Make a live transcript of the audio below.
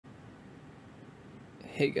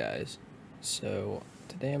Hey guys, so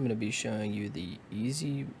today I'm going to be showing you the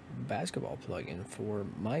easy basketball plugin for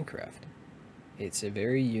Minecraft. It's a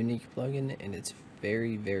very unique plugin and it's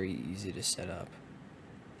very easy to set up.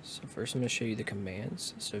 So first I'm going to show you the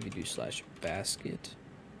commands. So if you do /basket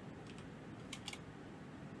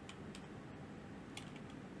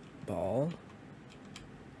ball,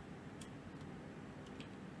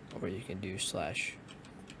 or you can do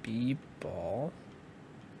 /bball,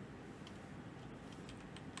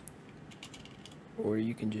 or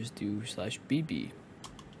you can just do /bb,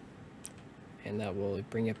 and that will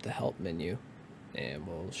bring up the help menu and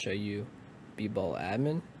we'll show you bball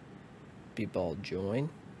admin, bball join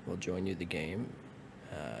will join you the game,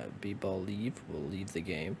 bball leave will leave the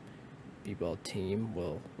game, bball team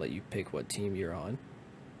will let you pick what team you're on,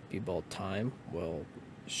 bball time will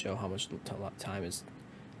show how much time is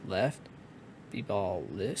left, bball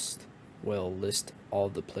list will list all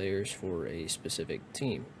the players for a specific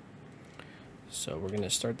team. So we're going to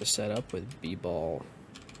start the setup with bball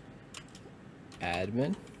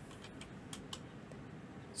admin.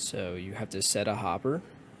 So you have to set a hopper,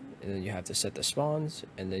 and then you have to set the spawns,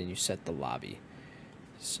 and then you set the lobby.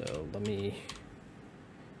 So let me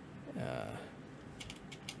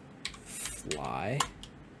fly.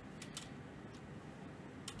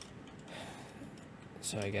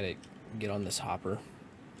 So I gotta get on this hopper.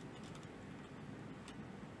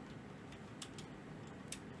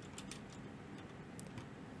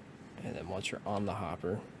 And then once you're on the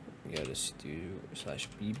hopper, you gotta just do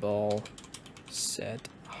 /bball set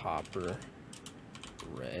hopper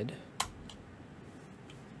red.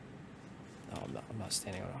 Oh, I'm not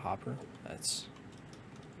standing on a hopper. That's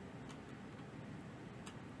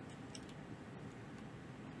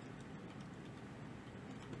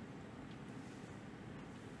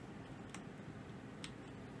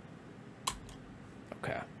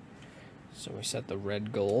okay. So we set the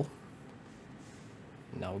red goal.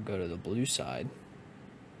 Now we'll go to the blue side.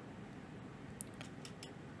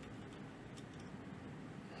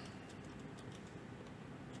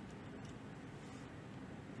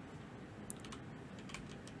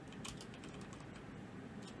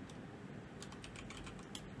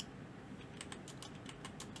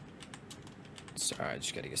 Sorry, I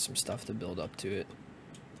just gotta get some stuff to build up to it.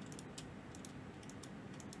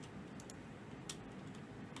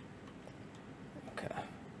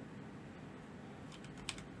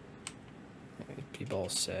 Ball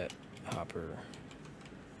set hopper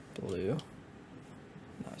blue.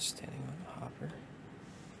 Not standing on the hopper.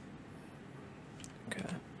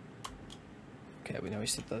 Okay, we know we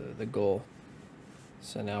set the goal.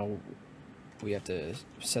 So now we have to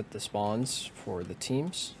set the spawns for the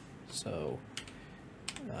teams. So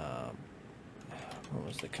what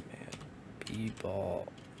was the command? Bball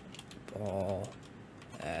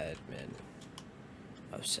admin.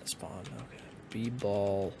 Oh, set spawn. Okay.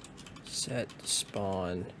 Bball set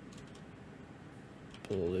spawn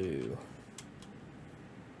blue,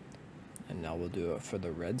 and now we'll do it for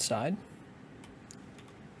the red side.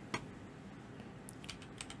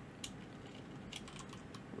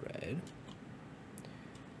 Red,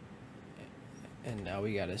 and now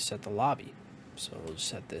we got to set the lobby. So we'll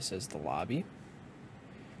set this as the lobby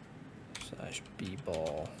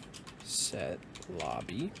 /bball set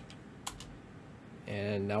lobby,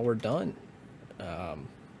 and now we're done.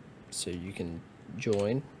 So you can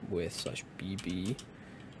join with /bb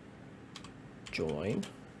join,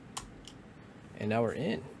 and now we're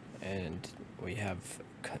in, and we have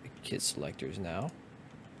kit selectors now,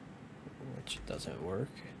 which doesn't work.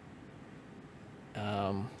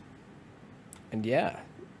 And yeah,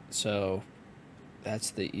 so that's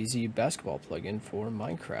the easy basketball plugin for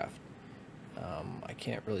Minecraft. I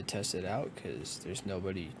can't really test it out because there's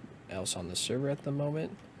nobody else on the server at the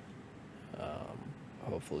moment.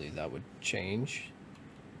 Hopefully that would change.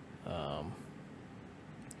 But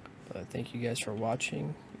thank you guys for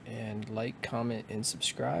watching, and like, comment, and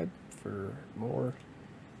subscribe for more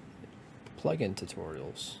plugin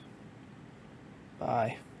tutorials.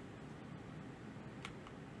 Bye.